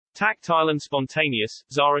Tactile and spontaneous,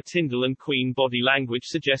 Zara Tindall and Queen body language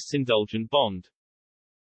suggests indulgent bond.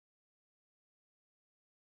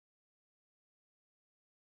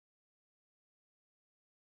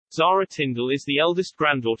 Zara Tindall is the eldest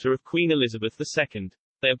granddaughter of Queen Elizabeth II.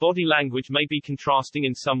 Their body language may be contrasting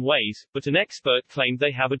in some ways, but an expert claimed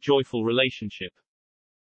they have a joyful relationship.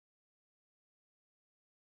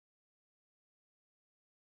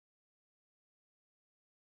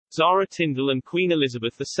 Zara Tindall and Queen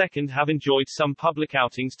Elizabeth II have enjoyed some public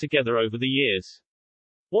outings together over the years.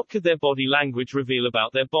 What could their body language reveal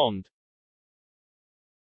about their bond?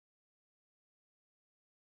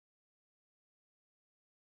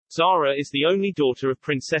 Zara is the only daughter of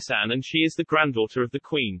Princess Anne and she is the granddaughter of the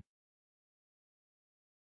Queen.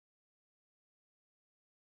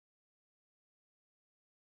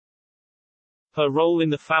 Her role in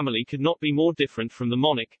the family could not be more different from the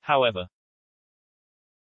monarch, however.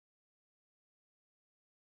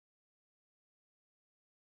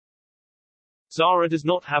 Zara does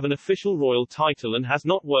not have an official royal title and has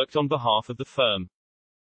not worked on behalf of the firm.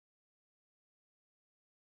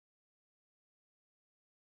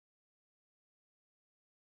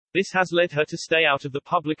 This has led her to stay out of the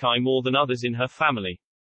public eye more than others in her family.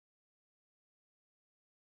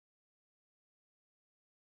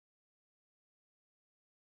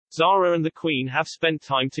 Zara and the Queen have spent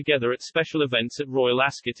time together at special events at Royal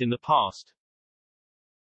Ascot in the past.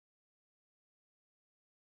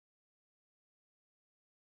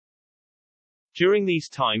 During these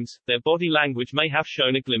times, their body language may have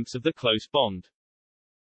shown a glimpse of the close bond.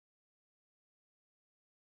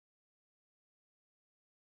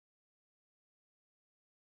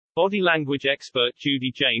 Body language expert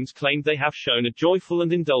Judy James claimed they have shown a joyful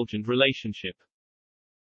and indulgent relationship.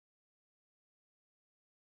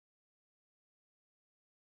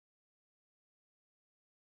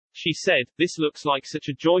 She said, "This looks like such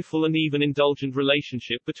a joyful and even indulgent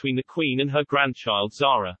relationship between the Queen and her grandchild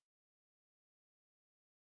Zara.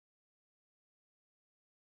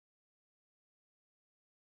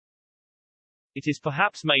 It is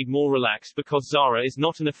perhaps made more relaxed because Zara is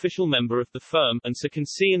not an official member of the firm, and so can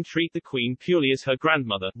see and treat the Queen purely as her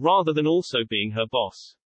grandmother, rather than also being her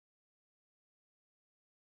boss."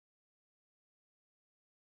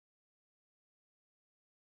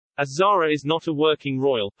 As Zara is not a working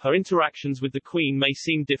royal, her interactions with the Queen may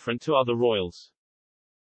seem different to other royals.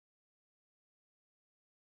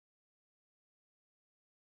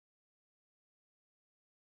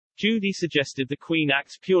 Judy suggested the Queen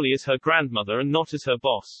acts purely as her grandmother and not as her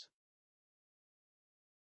boss.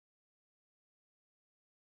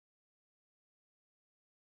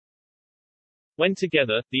 When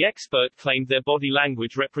together, the expert claimed their body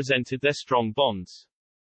language represented their strong bonds.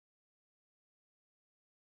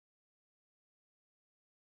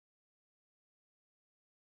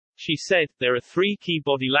 She said, "There are three key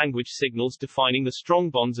body language signals defining the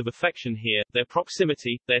strong bonds of affection here: their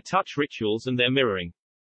proximity, their touch rituals and their mirroring.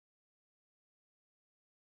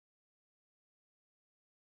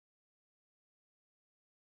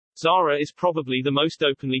 Zara is probably the most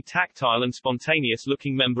openly tactile and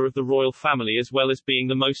spontaneous-looking member of the royal family as well as being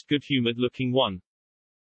the most good-humored-looking one.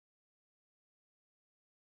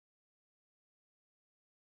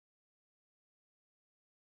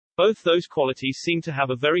 Both those qualities seem to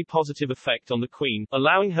have a very positive effect on the Queen,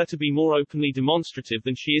 allowing her to be more openly demonstrative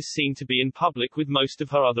than she is seen to be in public with most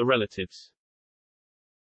of her other relatives.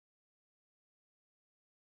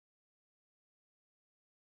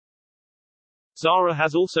 Zara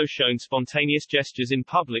has also shown spontaneous gestures in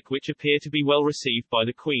public which appear to be well received by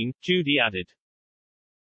the Queen," Judy added.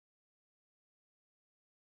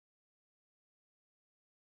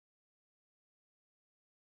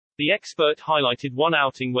 The expert highlighted one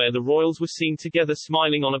outing where the royals were seen together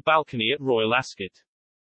smiling on a balcony at Royal Ascot.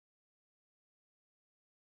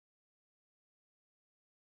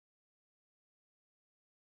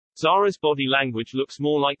 Zara's body language looks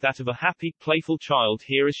more like that of a happy, playful child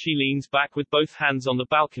here as she leans back with both hands on the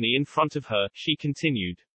balcony in front of her, she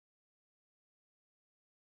continued.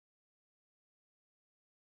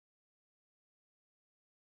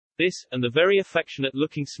 This, and the very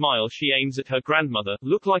affectionate-looking smile she aims at her grandmother,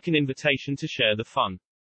 look like an invitation to share the fun.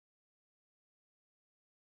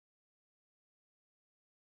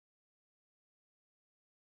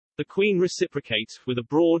 The Queen reciprocates, with a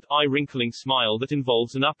broad, eye-wrinkling smile that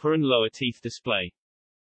involves an upper and lower teeth display.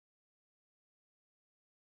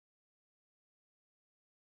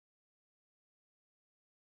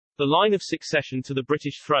 The line of succession to the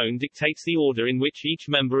British throne dictates the order in which each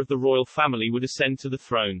member of the royal family would ascend to the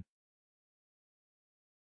throne.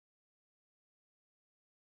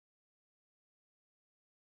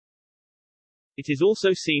 It is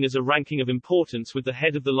also seen as a ranking of importance, with the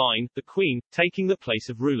head of the line, the Queen, taking the place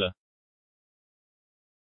of ruler.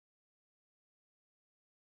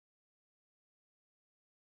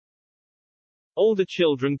 Older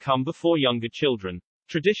children come before younger children.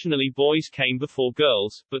 Traditionally boys came before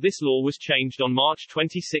girls, but this law was changed on March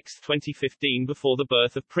 26, 2015 before the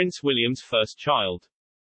birth of Prince William's first child.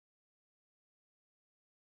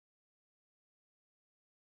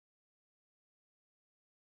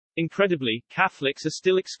 Incredibly, Catholics are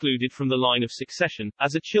still excluded from the line of succession,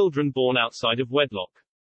 as are children born outside of wedlock.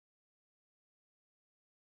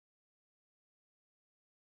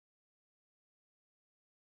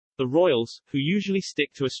 The royals, who usually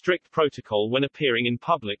stick to a strict protocol when appearing in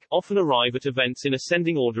public, often arrive at events in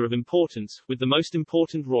ascending order of importance, with the most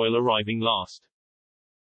important royal arriving last.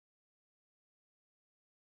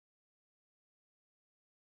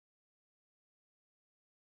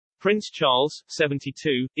 Prince Charles,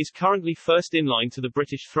 72, is currently first in line to the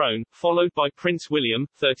British throne, followed by Prince William,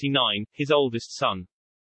 39, his oldest son.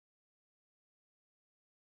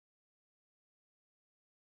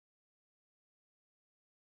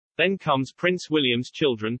 Then comes Prince William's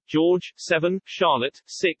children, George, 7, Charlotte,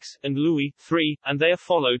 6, and Louis, 3, and they are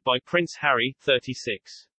followed by Prince Harry,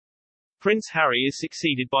 36. Prince Harry is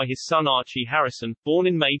succeeded by his son Archie Harrison, born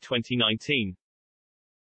in May 2019.